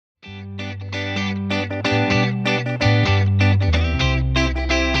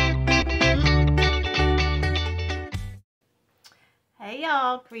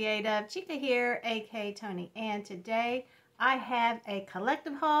y'all, Creative Chica here, aka Tony, and today I have a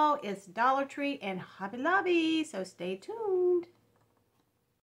collective haul. It's Dollar Tree and Hobby Lobby, so stay tuned.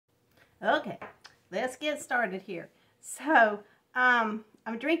 Okay, let's get started here. So, I'm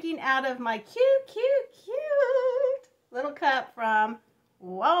drinking out of my cute little cup from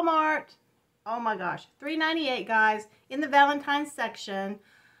Walmart. Oh my gosh, $3.98, guys, in the Valentine's section.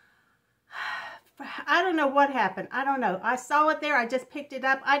 I don't know what happened. I don't know. I saw it there. I just picked it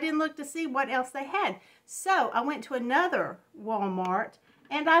up. I didn't look to see what else they had. So I went to another Walmart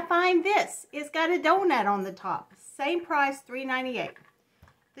and I find this. It's got a donut on the top. Same price, $3.98.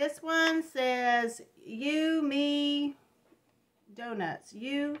 This one says, you, me, donuts.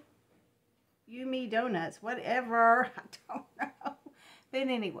 You, me, donuts. Whatever. I don't know. But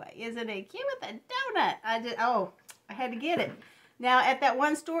anyway, isn't it cute with a donut? I had to get it. Now, at that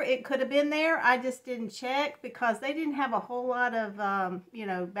one store, it could have been there. I just didn't check because they didn't have a whole lot of,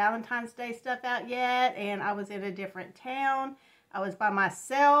 Valentine's Day stuff out yet. And I was in a different town. I was by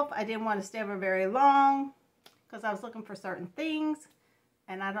myself. I didn't want to stay over very long because I was looking for certain things.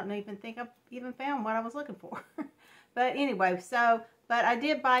 And I don't even think I even found what I was looking for. But anyway, but I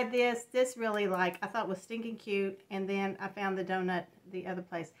did buy this. This really, I thought was stinking cute. And then I found the donut the other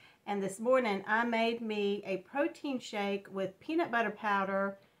place. And this morning, I made me a protein shake with peanut butter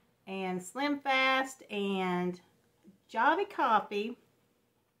powder and Slim Fast and Java coffee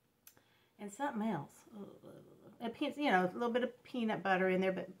and something else. A little bit of peanut butter in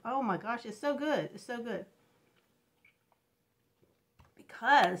there. But, oh my gosh, it's so good. It's so good.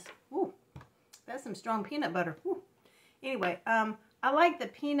 Because, that's some strong peanut butter. Ooh. Anyway, I like the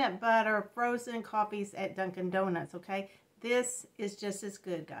peanut butter frozen coffees at Dunkin' Donuts, okay? This is just as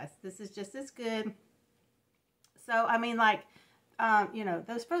good, guys. This is just as good. So, I mean,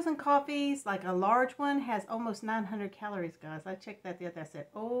 those frozen coffees, like a large one, has almost 900 calories, guys. I checked that the other day. I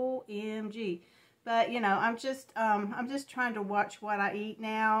said, OMG. But, I'm just trying to watch what I eat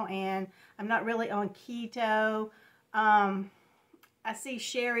now, and I'm not really on keto. I see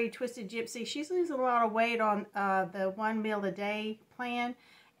Sherry, Twisted Gypsy. She's losing a lot of weight on the 1 meal a day plan.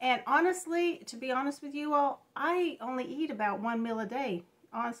 And honestly, to be honest with you all, I only eat about 1 meal a day,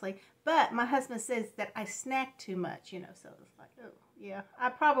 honestly. But my husband says that I snack too much, so it's like, oh, yeah. I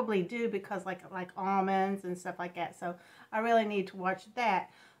probably do because like almonds and stuff like that. So I really need to watch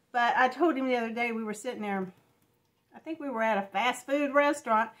that. But I told him the other day, we were sitting there, I think we were at a fast food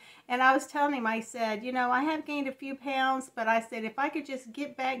restaurant, and I was telling him, I said, I have gained a few pounds, but I said, if I could just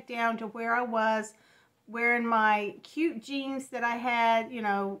get back down to where I was, wearing my cute jeans that I had,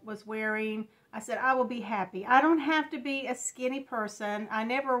 was wearing, I said, I will be happy. I don't have to be a skinny person. I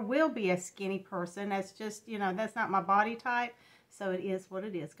never will be a skinny person. That's just, that's not my body type. So it is what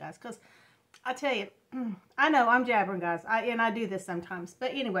it is, guys. Because I tell you, I know I'm jabbering, guys. And I do this sometimes.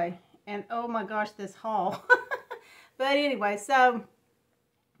 But anyway, and oh my gosh, this haul. But anyway, so,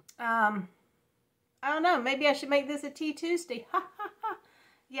 I don't know. Maybe I should make this a Tea Tuesday.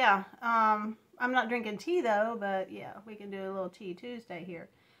 Yeah, I'm not drinking tea though, but yeah, we can do a little Tea Tuesday here.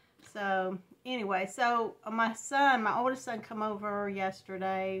 So anyway, so my oldest son, come over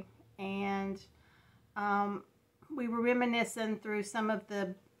yesterday, and we were reminiscing through some of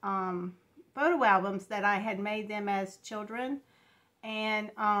the photo albums that I had made them as children. And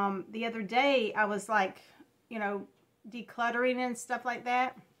the other day I was decluttering and stuff like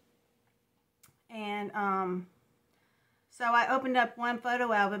that. And so I opened up one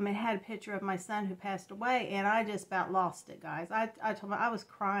photo album and had a picture of my son who passed away, and I just about lost it, guys. I told him, I was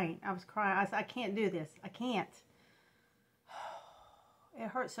crying. I said, I can't do this. I can't. It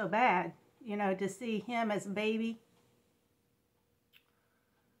hurt so bad, to see him as a baby.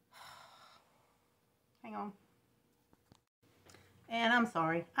 Hang on. And I'm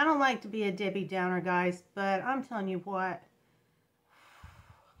sorry. I don't like to be a Debbie Downer, guys, but I'm telling you what.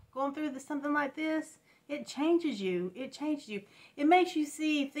 Going through something like this, it changes you. It changes you. It makes you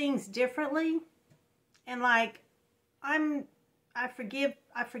see things differently. And I forgive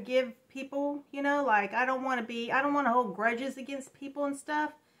people, I don't want to hold grudges against people and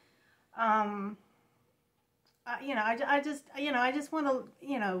stuff. I just want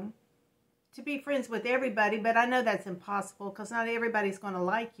to be friends with everybody, but I know that's impossible because not everybody's going to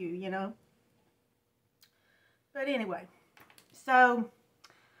like you, But anyway, so,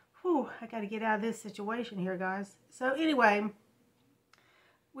 I got to get out of this situation here, guys. So anyway,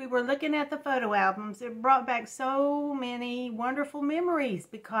 we were looking at the photo albums. It brought back so many wonderful memories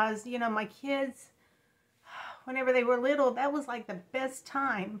because, my kids, whenever they were little, that was like the best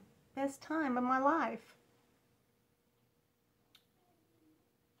time of my life.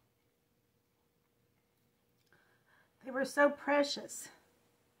 They were so precious.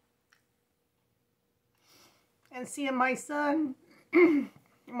 and seeing my son,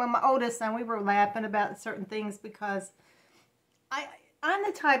 well, my oldest son, we were laughing about certain things because I'm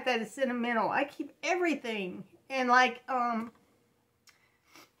the type that is sentimental. I keep everything. And like, oh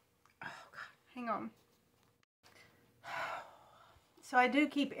God, hang on. So I do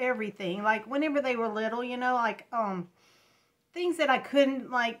keep everything. Like whenever they were little, you know, like, things that I couldn't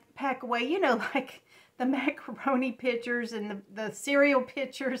like pack away, you know, like the macaroni pictures and the cereal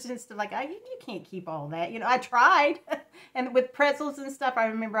pictures and stuff like you can't keep all that. You know, I tried and with pretzels and stuff, I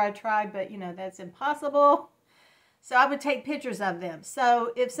remember I tried, but you know, that's impossible. So I would take pictures of them.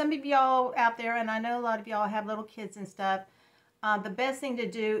 So if some of y'all out there, and I know a lot of y'all have little kids and stuff, the best thing to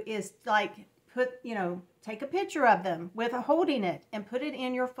do is like take a picture of them with holding it and put it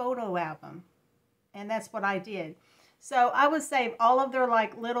in your photo album. And that's what I did. So I would save all of their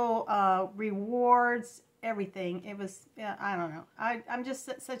like little rewards, everything. It was, I don't know. I'm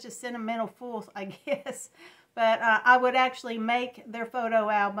just such a sentimental fool, I guess. But I would actually make their photo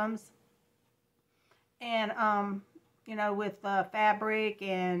albums. And, you know, with fabric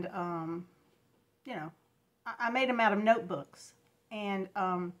and, you know, I made them out of notebooks. And,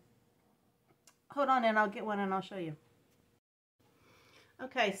 hold on and I'll get one and I'll show you.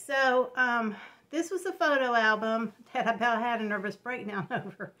 Okay, so, this was a photo album that I about had a nervous breakdown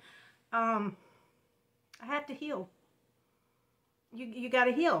over. I have to heal. You got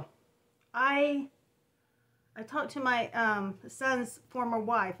to heal. I talked to my son's former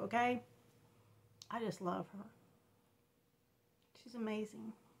wife, okay? I just love her. She's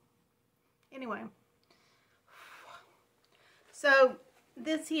amazing. Anyway. So,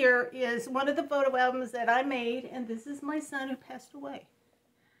 this here is one of the photo albums that I made, and this is my son who passed away.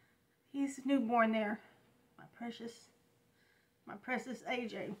 He's newborn there. My precious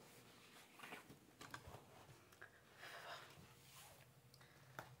AJ.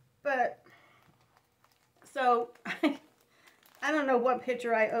 But, so, I don't know what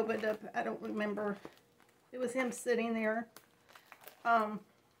picture I opened up. I don't remember. It was him sitting there.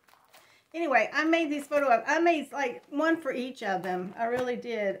 Anyway, I made these photos. I made like one for each of them. I really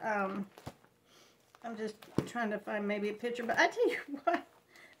did. I'm just trying to find maybe a picture. But I tell you what.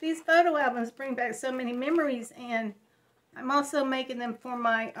 These photo albums bring back so many memories, and I'm also making them for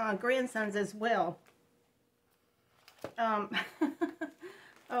my grandsons as well. Oh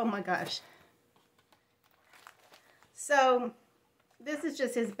my gosh. So this is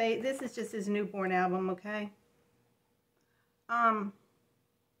just his newborn album, okay?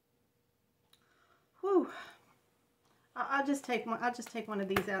 Whew. I'll just take one of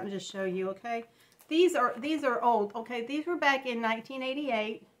these out and just show you, okay? These are old, okay? These were back in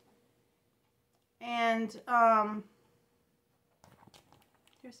 1988. And,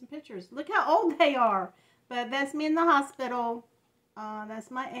 here's some pictures. Look how old they are. But that's me in the hospital.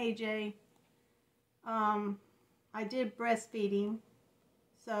 That's my AJ. I did breastfeeding.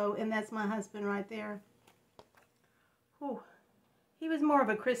 So, and that's my husband right there. Whew. He was more of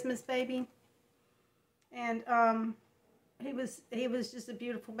a Christmas baby. And, he was just a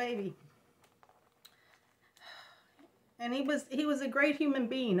beautiful baby. And he was a great human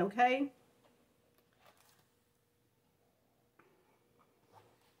being, okay?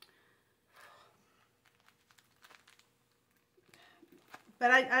 But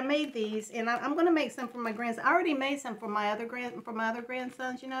I made these, and I'm going to make some for my grandsons. I already made some for my other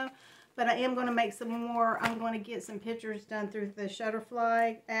grandsons, you know. But I am going to make some more. I'm going to get some pictures done through the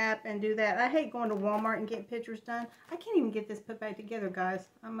Shutterfly app and do that. I hate going to Walmart and getting pictures done. I can't even get this put back together, guys.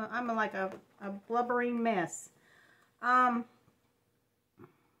 I'm like a blubbering mess.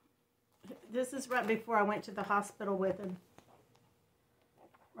 This is right before I went to the hospital with him.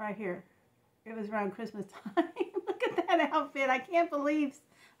 Right here. It was around Christmas time. Look at that outfit. I can't believe.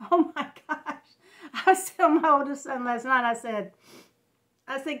 Oh my gosh. I was telling my oldest son last night. I said,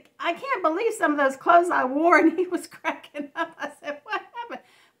 I can't believe some of those clothes I wore. And he was cracking up. I said, what happened?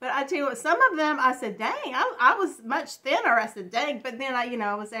 But I tell you what, some of them, I said, dang, I was much thinner. I said, dang. But then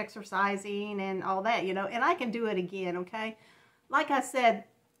I was exercising and all that, and I can do it again, okay? Like I said,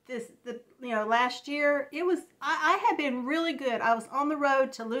 last year, I had been really good. I was on the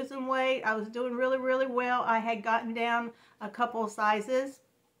road to losing weight. I was doing really, really well. I had gotten down a couple of sizes,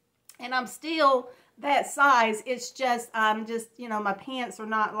 and I'm still that size. It's just, my pants are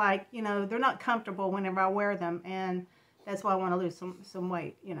not like, they're not comfortable whenever I wear them, and that's why I want to lose some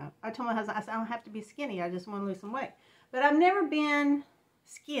weight, I told my husband, I said, I don't have to be skinny. I just want to lose some weight. But I've never been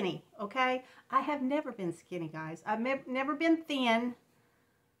skinny, okay? I have never been skinny, guys. I've never been thin.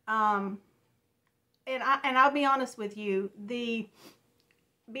 And I'll be honest with you, the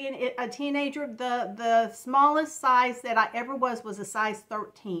being a teenager, the smallest size that I ever was a size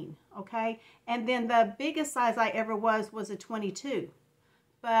 13, okay? And then the biggest size I ever was a 22.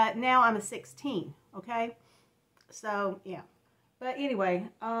 But now I'm a 16, okay? So, yeah. But anyway,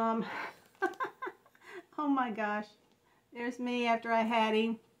 oh my gosh. There's me after I had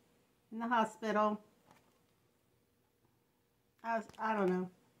him in the hospital. I don't know.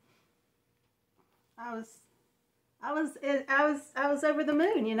 I was over the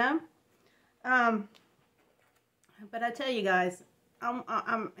moon, you know. But I tell you guys, I'm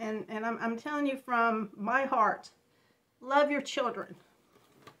telling you from my heart, love your children.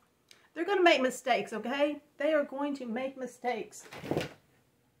 They're going to make mistakes, okay? They are going to make mistakes.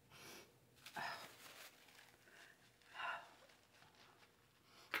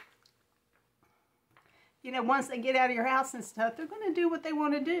 You know, once they get out of your house and stuff, they're going to do what they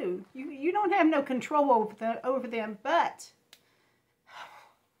want to do. You don't have no control over them, but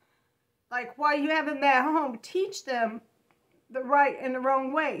like while you have them at home, teach them the right and the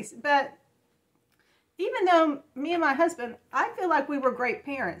wrong ways. But even though me and my husband, I feel like we were great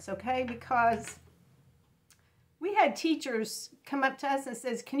parents, okay? Because we had teachers come up to us and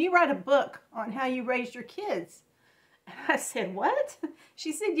says, "Can you write a book on how you raised your kids?" And I said, "What?"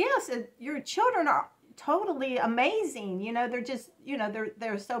 She said, "Yes, your children are totally amazing. You know, they're just, you know,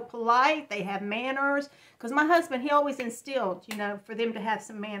 they're so polite. They have manners." Because my husband, he always instilled, you know, for them to have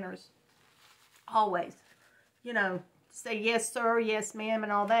some manners. Always. You know, say yes, sir, yes, ma'am,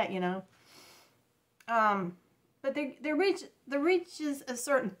 and all that, you know. But there reaches a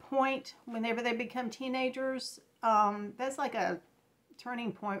certain point whenever they become teenagers. That's like a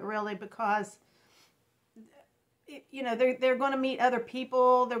turning point, really, because you know, they're going to meet other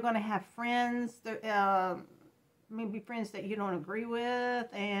people. They're going to have friends. Maybe friends that you don't agree with,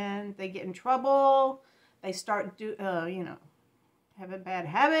 and they get in trouble. They start you know, having bad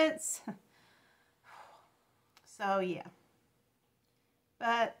habits. So yeah.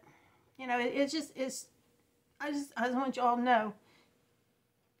 But you know, I just want you all to know.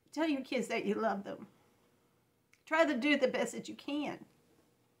 Tell your kids that you love them. Try to do the best that you can.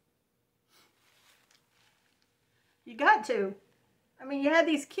 You got to. I mean, you have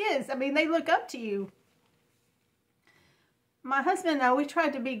these kids. I mean, they look up to you. My husband and I, we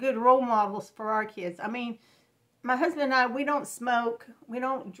tried to be good role models for our kids. I mean, my husband and I, we don't smoke. We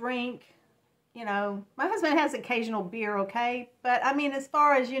don't drink. You know, my husband has occasional beer, okay? But, I mean, as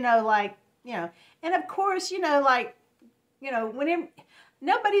far as, you know, like, you know, and of course, you know, like, you know, whenever,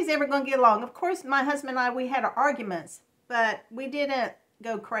 nobody's ever going to get along. Of course, my husband and I, we had our arguments, but we didn't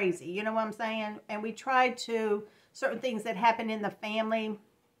go crazy, you know what I'm saying? And we tried to, certain things that happen in the family,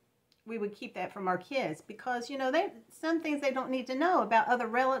 we would keep that from our kids because, you know, some things they don't need to know about other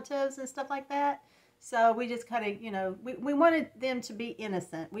relatives and stuff like that. So we just kind of, you know, we wanted them to be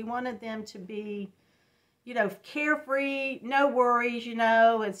innocent. We wanted them to be, you know, carefree, no worries, you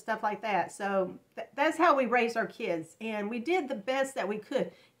know, and stuff like that. So that's how we raised our kids. And we did the best that we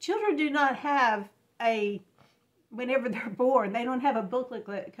could. Children do not have whenever they're born, they don't have a booklet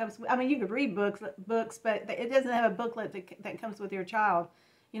that comes with, I mean, you could read books, but it doesn't have a booklet that comes with your child.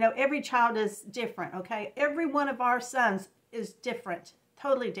 You know, every child is different, okay? Every one of our sons is different,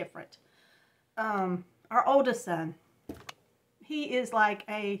 totally different. Our oldest son, he is like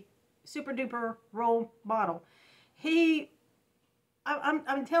a super duper role model.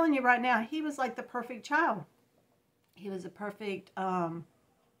 I'm telling you right now, he was like the perfect child. He was a perfect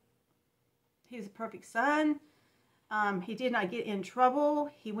son. He did not get in trouble.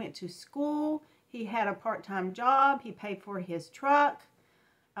 He went to school. He had a part-time job. He paid for his truck.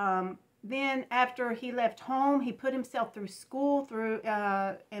 Then after he left home, he put himself through school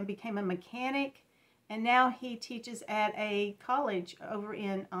and became a mechanic. And now he teaches at a college over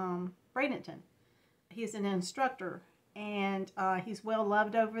in Bradenton. He's an instructor. And he's well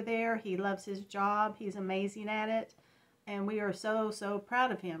loved over there. He loves his job. He's amazing at it. And we are so, so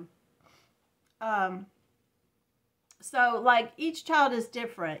proud of him. So, like, each child is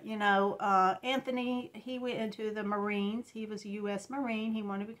different, you know. Anthony, he went into the Marines. He was a U.S. Marine. He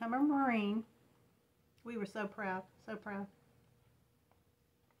wanted to become a Marine. We were so proud, so proud.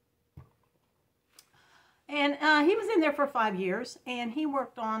 And he was in there for 5 years, and he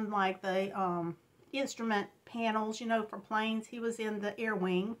worked on, like, the instrument panels, you know, for planes. He was in the air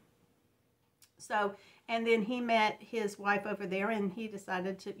wing. So, and then he met his wife over there, and he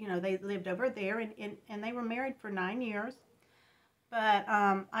decided to, you know, they lived over there, and they were married for 9 years. But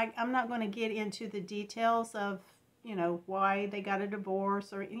I'm not going to get into the details of, you know, why they got a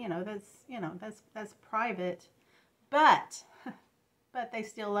divorce, or, you know, that's private. But they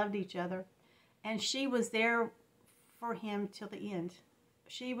still loved each other, and she was there for him till the end.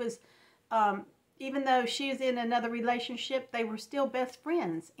 she was, even though she was in another relationship, they were still best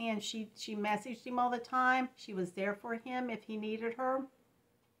friends. And she messaged him all the time. She was there for him if he needed her.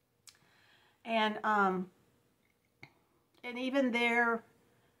 And even there,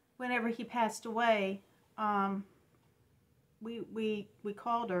 whenever he passed away, we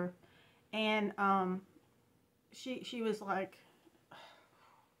called her, and she was like,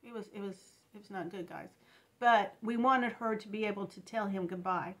 it was not good, guys. But we wanted her to be able to tell him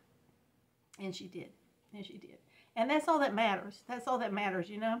goodbye, and she did, and that's all that matters. That's all that matters,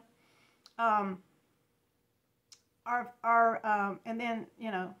 you know. And then,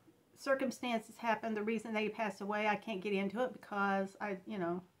 you know, circumstances happened. The reason they passed away, I can't get into it because I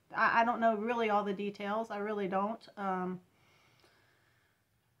don't know really all the details. I really don't.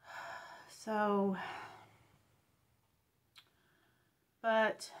 So,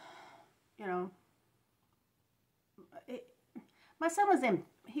 but, you know, my son was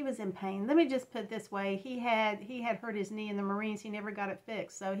in pain. Let me just put it this way. He had hurt his knee in the Marines. He never got it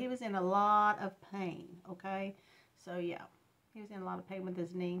fixed. So he was in a lot of pain, okay? So yeah, he was in a lot of pain with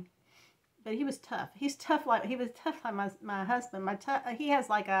his knee. But he was tough. He was tough like my husband. He has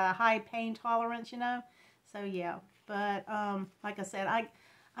like a high pain tolerance, you know? So yeah, but like I said,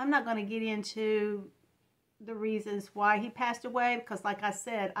 I'm not going to get into the reasons why he passed away, because like I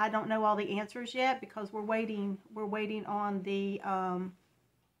said, I don't know all the answers yet, because we're waiting on the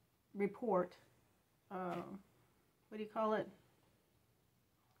report. What do you call it?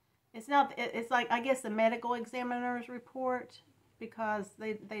 It's like, I guess, the medical examiner's report, because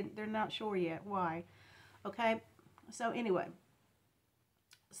they're not sure yet why. Okay, so anyway,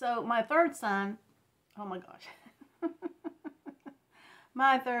 so my third son, oh my gosh,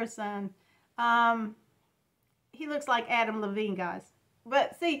 my third son, he looks like Adam Levine, guys.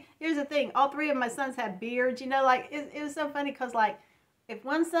 But see, here's the thing, all three of my sons have beards, you know. Like, it was so funny, because like, if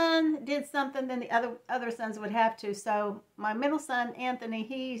one son did something, then the other sons would have to. So my middle son, Anthony,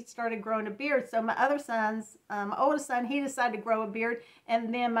 he started growing a beard. So my other sons, my oldest son, he decided to grow a beard.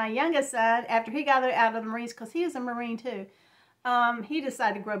 And then my youngest son, after he got out of the Marines, because he was a Marine too, he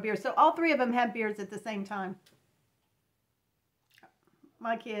decided to grow a beard. So all three of them have beards at the same time.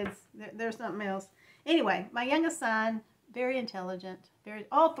 My kids, they're something else. Anyway, my youngest son, very intelligent.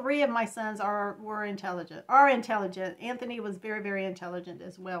 All three of my sons are intelligent. Anthony was very, very intelligent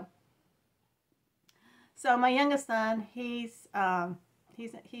as well. So my youngest son, he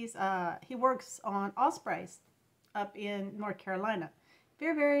works on Ospreys up in North Carolina.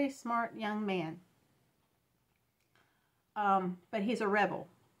 Very, very smart young man. But he's a rebel.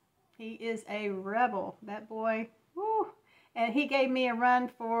 He is a rebel. That boy, woo. And he gave me a run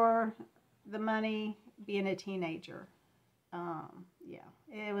for the money being a teenager. Yeah,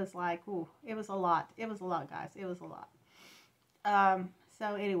 it was like, ooh, it was a lot. It was a lot, guys. It was a lot.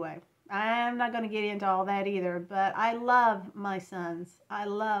 So anyway, I'm not going to get into all that either, but I love my sons. I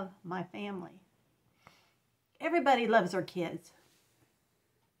love my family. Everybody loves their kids.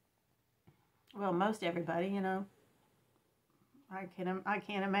 Well, most everybody, you know. I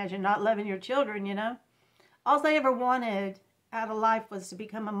can't imagine not loving your children, you know. All I ever wanted out of life was to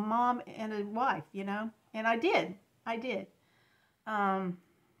become a mom and a wife, you know. And I did.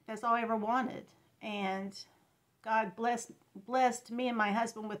 That's all I ever wanted. And God blessed me and my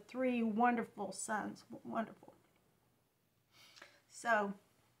husband with 3 wonderful sons. Wonderful. So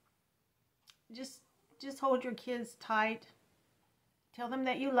just hold your kids tight. Tell them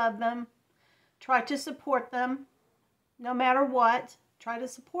that you love them. Try to support them no matter what. Try to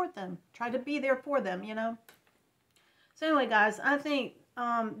support them. Try to be there for them, you know. So anyway, guys, I think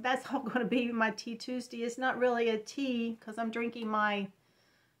that's all going to be my Tea Tuesday. It's not really a tea because I'm drinking my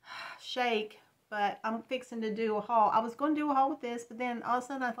shake, but I'm fixing to do a haul. I was going to do a haul with this, but then all of a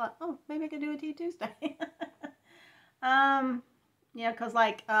sudden I thought, oh, maybe I could do a Tea Tuesday. Yeah, because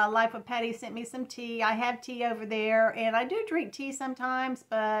like Life with Patty sent me some tea. I have tea over there, and I do drink tea sometimes,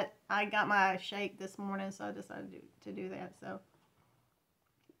 but I got my shake this morning, so I decided to do that. So,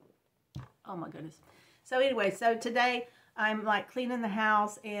 oh my goodness. So anyway, so today I'm like cleaning the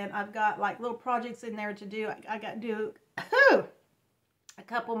house, and I've got like little projects in there to do. I got to do a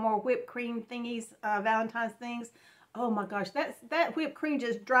couple more whipped cream thingies, Valentine's things. Oh my gosh, that whipped cream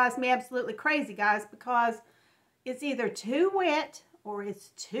just drives me absolutely crazy, guys, because it's either too wet or it's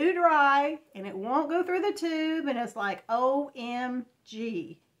too dry and it won't go through the tube, and it's like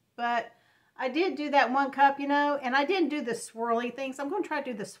OMG. But I did do that 1 cup, you know, and I didn't do the swirly thing, so I'm going to try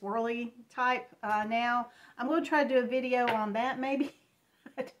to do the swirly type now. I'm going to try to do a video on that maybe.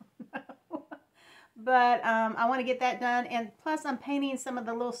 I don't know. But I want to get that done. And plus I'm painting some of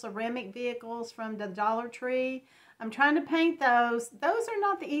the little ceramic vehicles from the Dollar Tree. I'm trying to paint those. Those are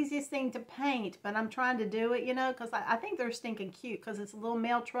not the easiest thing to paint, but I'm trying to do it, you know, because I think they're stinking cute, because it's a little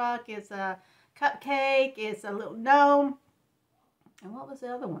mail truck, it's a cupcake, it's a little gnome. And what was the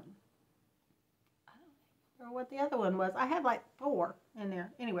other one? I don't remember what the other one was. I have like 4 in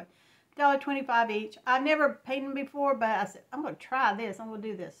there. Anyway, $1.25 each. I've never painted them before, but I said, I'm going to try this. I'm going to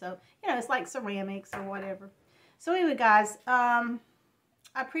do this. So, you know, it's like ceramics or whatever. So anyway, guys, I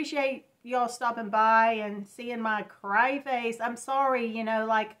appreciate y'all stopping by and seeing my cry face. I'm sorry, you know,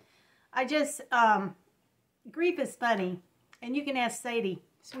 like, I just, grief is funny. And you can ask Sadie,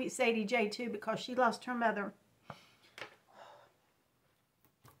 sweet Sadie J too, because she lost her mother.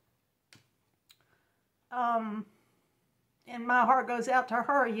 And my heart goes out to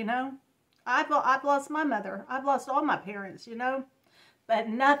her, you know. I've lost my mother. I've lost all my parents, you know. But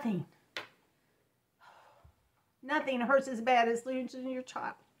nothing hurts as bad as losing your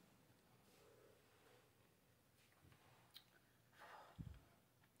child.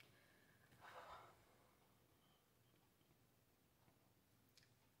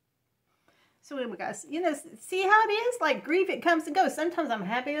 So anyway, guys, you know, see how it is? Like, grief, it comes and goes. Sometimes I'm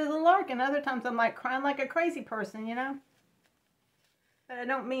happy as a lark, and other times I'm like crying like a crazy person, you know. But I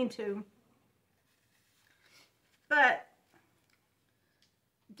don't mean to. But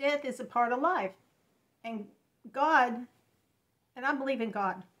death is a part of life. And God, and I believe in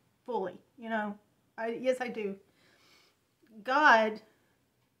God fully, you know. Yes, I do. God,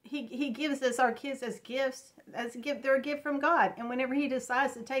 He gives us our kids as gifts, as a gift. They're a gift from God. And whenever He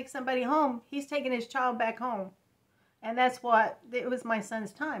decides to take somebody home, He's taking His child back home. And that's what, it was my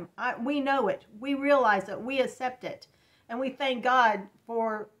son's time. We know it. We realize it. We accept it. And we thank God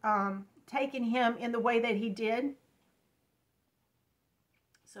for taking him in the way that He did.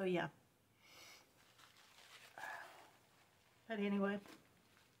 So, yeah. But anyway.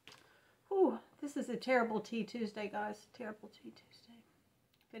 Whew, this is a terrible Tea Tuesday, guys. Terrible Tea Tuesday.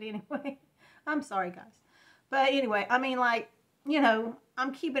 But anyway, I'm sorry, guys. But anyway, I mean, like, you know,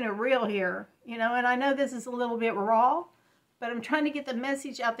 I'm keeping it real here, you know, and I know this is a little bit raw, but I'm trying to get the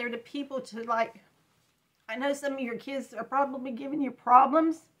message out there to people to, like, I know some of your kids are probably giving you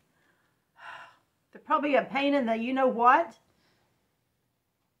problems. They're probably a pain in the you-know-what.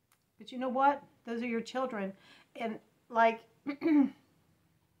 But you know what? Those are your children. And, like,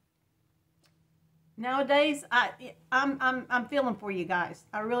 nowadays, I'm feeling for you guys.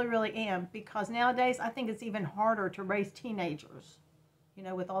 I really, really am. Because nowadays, I think it's even harder to raise teenagers. You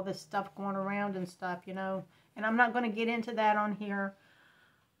know, with all this stuff going around and stuff, you know. And I'm not going to get into that on here.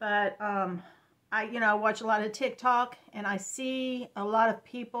 But, I watch a lot of TikTok, and I see a lot of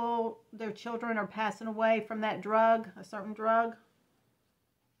people, their children are passing away from that drug, a certain drug.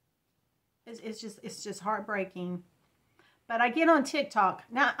 It's just heartbreaking. But I get on TikTok.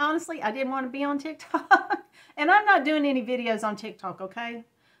 Now, honestly, I didn't want to be on TikTok. And I'm not doing any videos on TikTok, okay?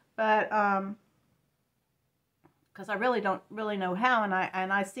 But, because I really don't really know how.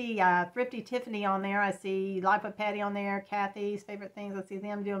 And I see Thrifty Tiffany on there. I see Life with Patty on there. Kathy's Favorite Things. I see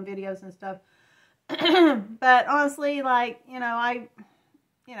them doing videos and stuff. But honestly, like, I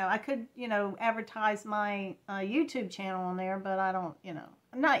could, advertise my YouTube channel on there, but I don't,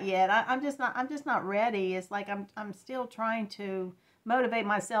 not yet. I'm just not ready. It's like I'm still trying to motivate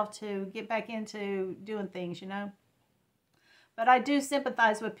myself to get back into doing things, But I do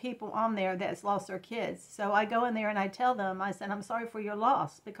sympathize with people on there that's lost their kids. So I go in there and I tell them, I said, I'm sorry for your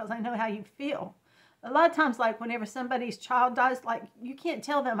loss, because I know how you feel. A lot of times, like, whenever somebody's child dies, like, you can't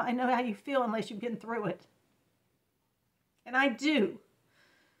tell them, I know how you feel, unless you've been through it. And I do.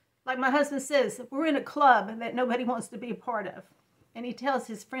 Like my husband says, we're in a club that nobody wants to be a part of. And he tells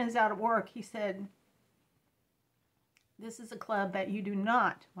his friends out at work, he said, this is a club that you do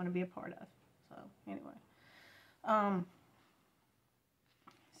not want to be a part of. So, anyway.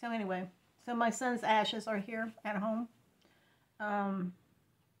 So my son's ashes are here at home.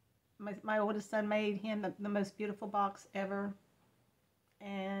 My oldest son made him the most beautiful box ever,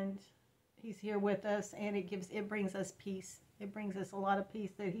 and he's here with us, and it brings us peace. It brings us a lot of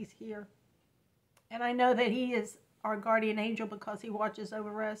peace that he's here. And I know that he is our guardian angel because he watches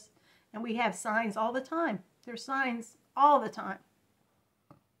over us, and we have signs all the time. There's signs all the time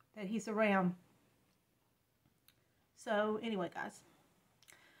that he's around. So anyway, guys,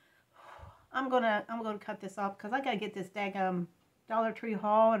 I'm gonna cut this off because I gotta get this daggum Dollar Tree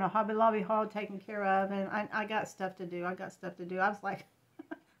haul and a Hobby Lobby haul taken care of, and I got stuff to do. I was like,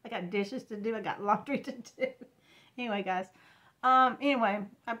 I got dishes to do. I got laundry to do. Anyway, guys, Anyway,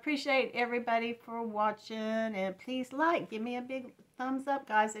 I appreciate everybody for watching, and please give me a big thumbs up,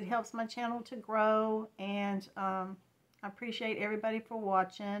 guys. It helps my channel to grow, and I appreciate everybody for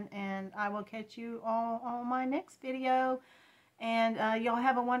watching, and I will catch you all on my next video. And y'all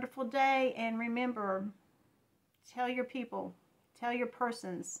have a wonderful day, and remember, tell your people, tell your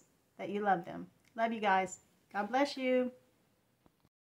persons that you love them. Love you guys. God bless you.